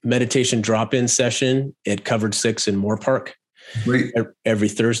meditation drop-in session at Covered 6 in Moore Park every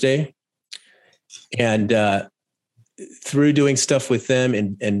Thursday. And through doing stuff with them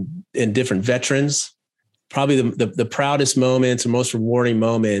and different veterans, probably the proudest moments or most rewarding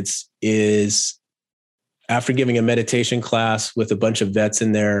moments is after giving a meditation class with a bunch of vets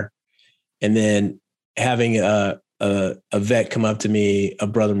in there, and then having a vet come up to me, a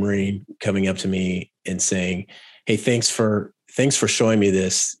brother Marine coming up to me and saying, "Hey, thanks for thanks for showing me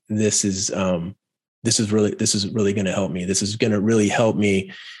this. This is really going to help me. This is going to really help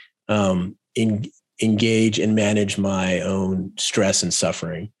me engage and manage my own stress and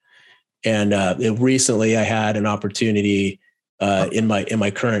suffering. And recently, I had an opportunity in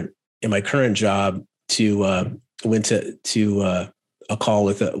my current job to went to a call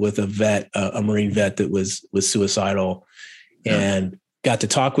with a vet, a Marine vet that was suicidal, and got to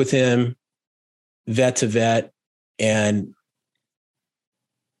talk with him, vet to vet, and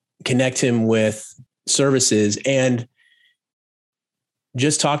connect him with services, and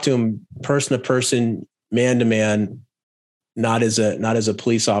just talk to him person to person, man to man, not as a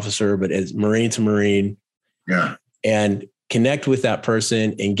police officer, but as Marine to Marine. Yeah. And connect with that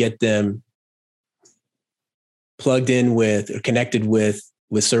person and get them plugged in with or connected with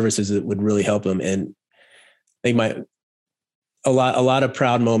services that would really help them. And I think a lot of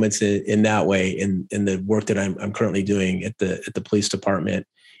proud moments in that way in the work that I'm currently doing at the police department.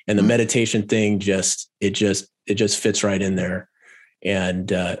 And the meditation thing just fits right in there.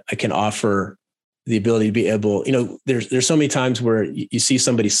 And I can offer the ability to be able, there's so many times where you see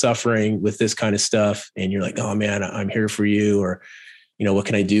somebody suffering with this kind of stuff and you're like, oh man, I'm here for you. Or, what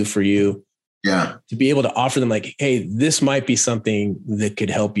can I do for you? Yeah. To be able to offer them like, hey, this might be something that could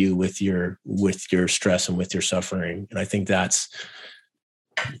help you with your stress and with your suffering. And I think that's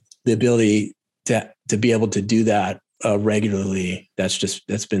the ability to be able to do that regularly.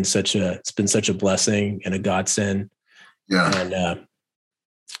 It's been such a blessing and a godsend. Yeah. And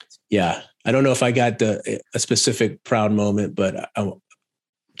I don't know if I got a specific proud moment, but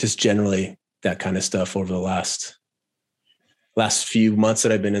just generally that kind of stuff over the last few months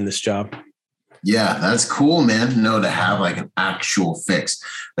that I've been in this job. Yeah, that's cool, man. No, to have like an actual fix.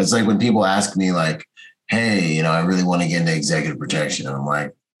 That's like when people ask me like, hey, I really want to get into executive protection. And I'm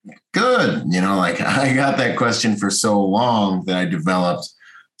like, good. Like I got that question for so long that I developed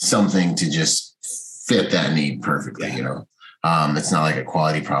something to just fit that need perfectly, It's not like a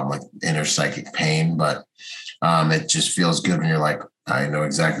quality problem, like inner psychic pain, but it just feels good when you're like, I know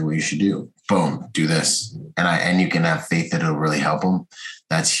exactly what you should do. Boom, do this. And you can have faith that it'll really help them.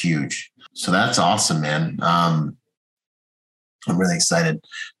 That's huge. So that's awesome, man. I'm really excited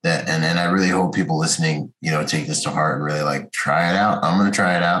that, and I really hope people listening, take this to heart and really like try it out. I'm going to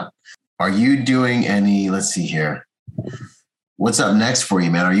try it out. Are you doing any, let's see here. What's up next for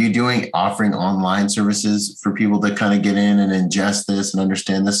you, man? Are you offering online services for people that kind of get in and ingest this and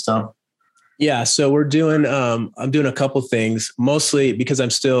understand this stuff? Yeah. So we're doing, I'm doing a couple things, mostly because I'm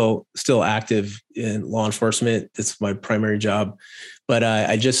still active in law enforcement. That's my primary job. But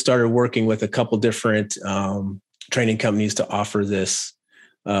I just started working with a couple different training companies to offer this.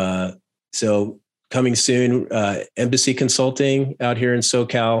 So coming soon, Embassy Consulting out here in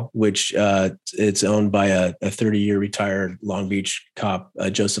SoCal, which it's owned by a 30-year retired Long Beach cop,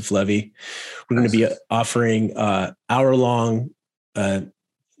 Joseph Levy. We're going to be offering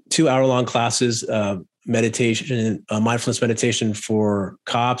 2-hour-long classes, meditation, mindfulness meditation for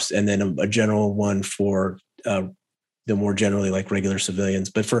cops, and then a general one for the more generally like regular civilians.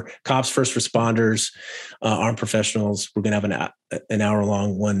 But for cops, first responders, armed professionals, we're going to have an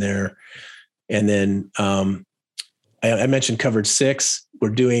hour-long one there. And then I mentioned Covered 6. We're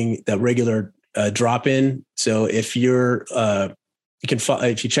doing that regular drop-in. So if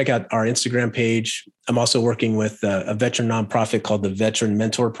if you check out our Instagram page, I'm also working with a veteran nonprofit called the Veteran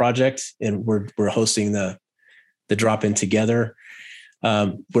Mentor Project, and we're hosting the drop-in together.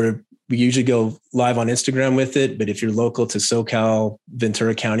 We usually go live on Instagram with it, but if you're local to SoCal,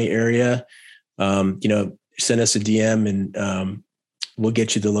 Ventura County area, send us a DM and we'll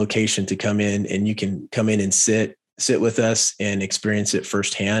get you the location to come in, and you can come in and sit with us and experience it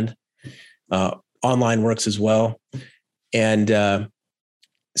firsthand. Online works as well. And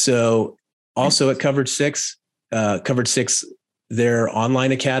so also at Covered 6, their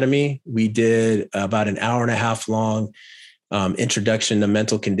online academy, we did about an hour and a half long introduction to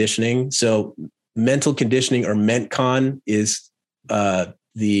mental conditioning. So mental conditioning, or MENTCON, is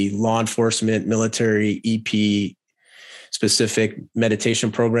the law enforcement military EP specific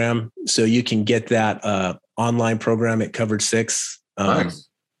meditation program. So you can get that online program at Covered 6 Nice.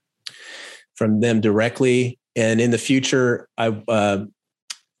 From them directly. And in the future, I'll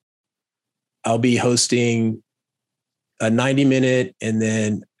be hosting a 90-minute and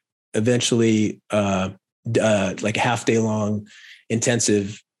then eventually like a half-day long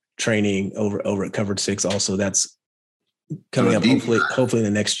intensive training over at Covered 6. Also, that's coming up hopefully in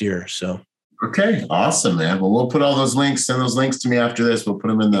the next year. So. Okay. Awesome, man. Well, we'll put all those links, send those links to me after this. We'll put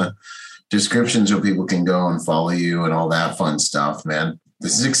them in the description so people can go and follow you and all that fun stuff, man.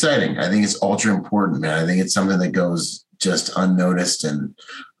 This is exciting. I think it's ultra important, man. I think it's something that goes just unnoticed and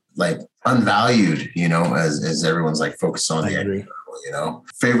like unvalued, you know, as everyone's like focused on the external, you know.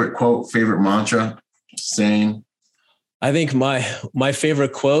 Favorite quote, favorite mantra, saying? I think my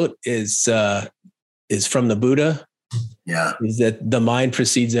favorite quote is from the Buddha. Yeah. Is that the mind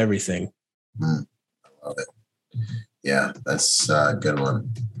precedes everything. I love it. Yeah, that's a good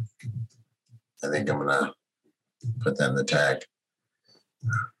one. I think I'm gonna put that in the tag.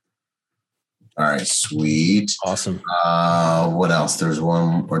 All right, sweet. Awesome. What else? There's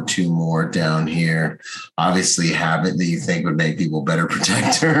one or two more down here. Obviously, habit that you think would make people better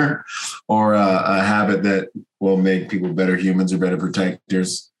protector, or a habit that will make people better humans or better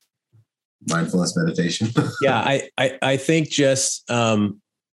protectors. Mindfulness meditation. Yeah, I think just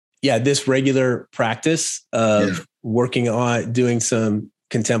this regular practice of working on doing some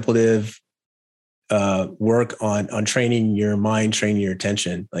contemplative work on training your mind, training your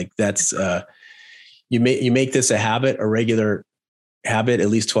attention. Like that's you make this a regular habit, at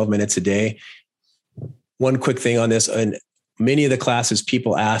least 12 minutes a day. One quick thing on this, and many of the classes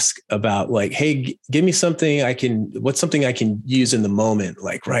people ask about like, hey, give me something what's something I can use in the moment?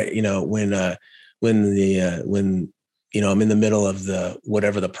 Like, right. You know, when I'm in the middle of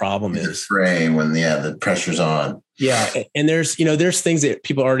whatever the problem is. Frame when the pressure's on. Yeah. And there's things that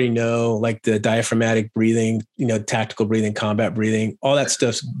people already know, like the diaphragmatic breathing, tactical breathing, combat breathing, all that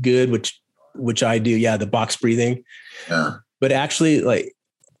stuff's good, which I do. Yeah. The box breathing. Yeah. But actually, like,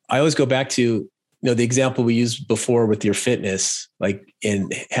 I always go back to, the example we used before with your fitness, like in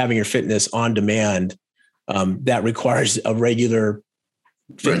having your fitness on demand, that requires a regular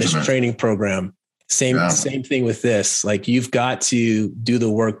fitness training program. Same thing with this. Like, you've got to do the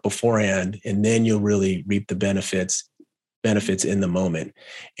work beforehand, and then you'll really reap the benefits in the moment.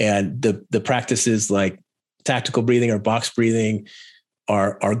 And the practices like tactical breathing or box breathing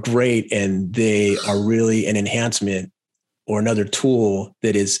are great, and they are really an enhancement or another tool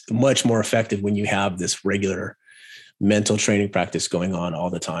that is much more effective when you have this regular mental training practice going on all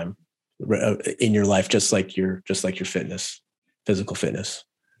the time in your life, just like your fitness, physical fitness.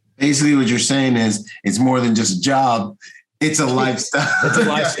 Basically, what you're saying is it's more than just a job; it's a lifestyle. It's a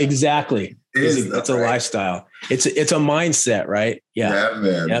life, exactly. It's a lifestyle. It's a mindset, right? Yeah,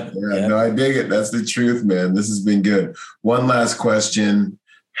 man. Yep. No, I dig it. That's the truth, man. This has been good. One last question: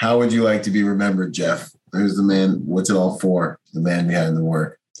 how would you like to be remembered, Jeff? Who's the man? What's it all for? The man behind the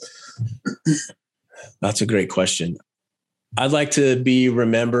work. That's a great question. I'd like to be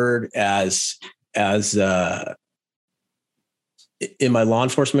remembered as in my law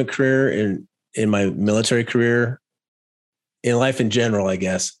enforcement career, in my military career, in life in general, I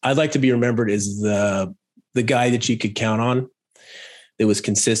guess. I'd like to be remembered as the guy that you could count on, that was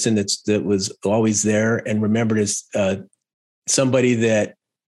consistent, that was always there, and remembered as somebody that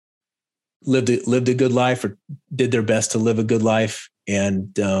lived a good life, or did their best to live a good life,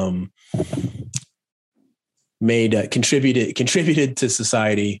 and contributed to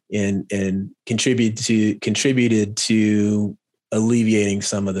society and contributed to alleviating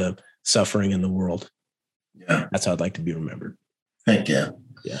some of the suffering in the world. Yeah. That's how I'd like to be remembered. Heck yeah.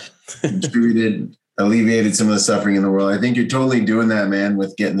 Yeah. Contributed, alleviated some of the suffering in the world. I think you're totally doing that, man,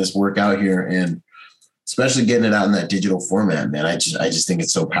 with getting this work out here, and especially getting it out in that digital format, man. I just think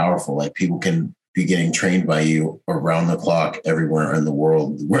it's so powerful. Like, people can be getting trained by you around the clock everywhere in the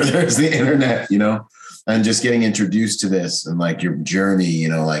world where there's the internet, and just getting introduced to this, and like your journey,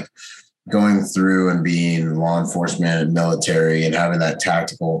 like going through and being law enforcement and military and having that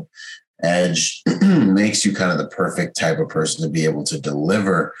tactical edge makes you kind of the perfect type of person to be able to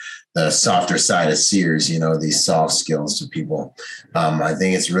deliver the softer side of Sears, these soft skills to people. I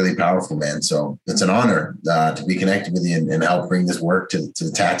think it's really powerful, man. So it's an honor to be connected with you and help bring this work to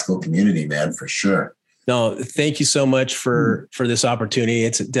the tactical community, man, for sure. No, thank you so much for this opportunity.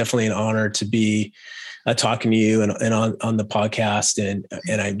 It's definitely an honor to be talking to you and on the podcast. And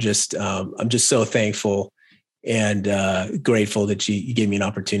I'm just so thankful and grateful that you gave me an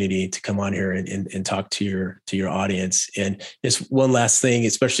opportunity to come on here and talk to your audience. And just one last thing,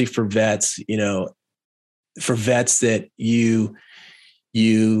 especially for vets, for vets that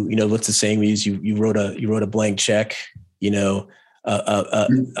what's the saying we use? You wrote a blank check,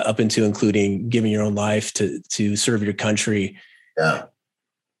 up into including giving your own life to serve your country. Yeah.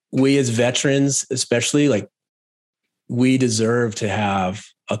 We as veterans, especially, like, we deserve to have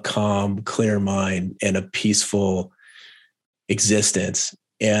a calm, clear mind and a peaceful existence.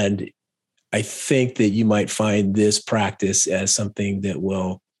 And I think that you might find this practice as something that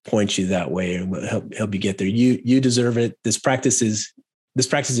will point you that way and will help you get there. You deserve it. This practice is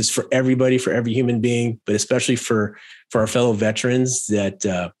for everybody, for every human being, but especially for our fellow veterans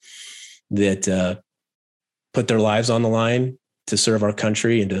that put their lives on the line to serve our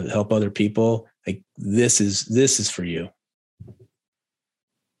country and to help other people, like this is for you.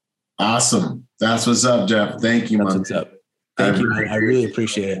 Awesome. That's what's up, Jeff. Thank you, That's what's up. Thank you, man. I really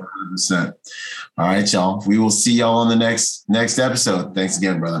appreciate it. 100%. All right, y'all. We will see y'all on the next episode. Thanks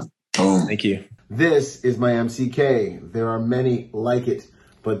again, brother. Boom. Thank you. This is my MCK. There are many like it,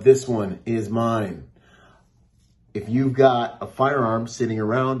 but this one is mine. If you've got a firearm sitting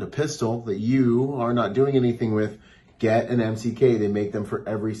around, a pistol that you are not doing anything with, get an MCK. They make them for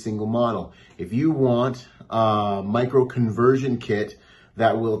every single model. If you want a micro conversion kit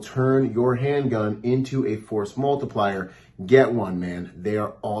that will turn your handgun into a force multiplier, get one, man. They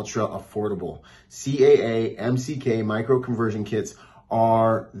are ultra affordable. CAA, MCK, micro conversion kits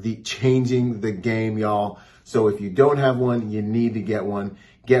are changing the game, y'all. So if you don't have one, you need to get one.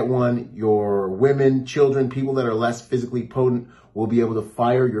 Get one. Your women, children, people that are less physically potent will be able to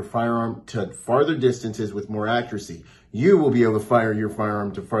fire your firearm to farther distances with more accuracy. You will be able to fire your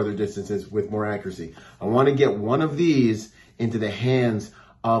firearm to farther distances with more accuracy. I want to get one of these into the hands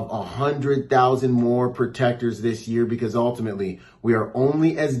of 100,000 more protectors this year, because ultimately we are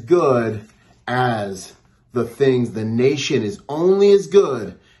only as good as the nation is only as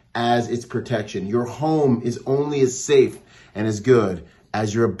good as its protection. Your home is only as safe and as good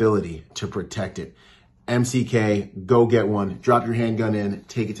as your ability to protect it. MCK, go get one. Drop your handgun in,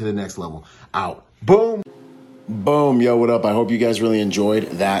 take it to the next level. Out. Boom. Boom. Yo, what up? I hope you guys really enjoyed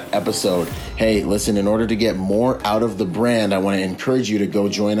that episode. Hey, listen, in order to get more out of the brand, I want to encourage you to go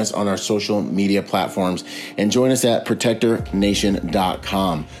join us on our social media platforms and join us at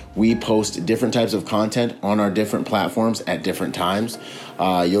protectornation.com. We post different types of content on our different platforms at different times.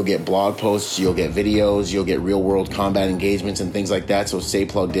 You'll get blog posts, you'll get videos, you'll get real world combat engagements and things like that. So stay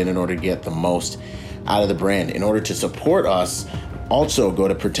plugged in order to get the most out of the brand. In order to support us, also go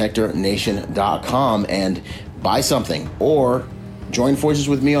to protectornation.com and buy something, or join forces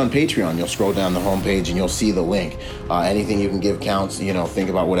with me on Patreon. You'll scroll down the homepage and you'll see the link. Anything you can give counts. Think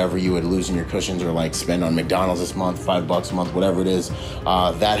about whatever you would lose in your cushions or like spend on McDonald's this month, $5 a month, whatever it is.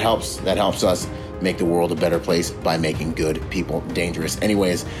 That helps us make the world a better place by making good people dangerous.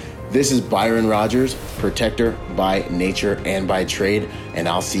 Anyways, this is Byron Rogers, protector by nature and by trade, and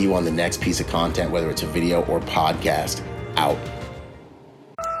I'll see you on the next piece of content, whether it's a video or podcast. Out.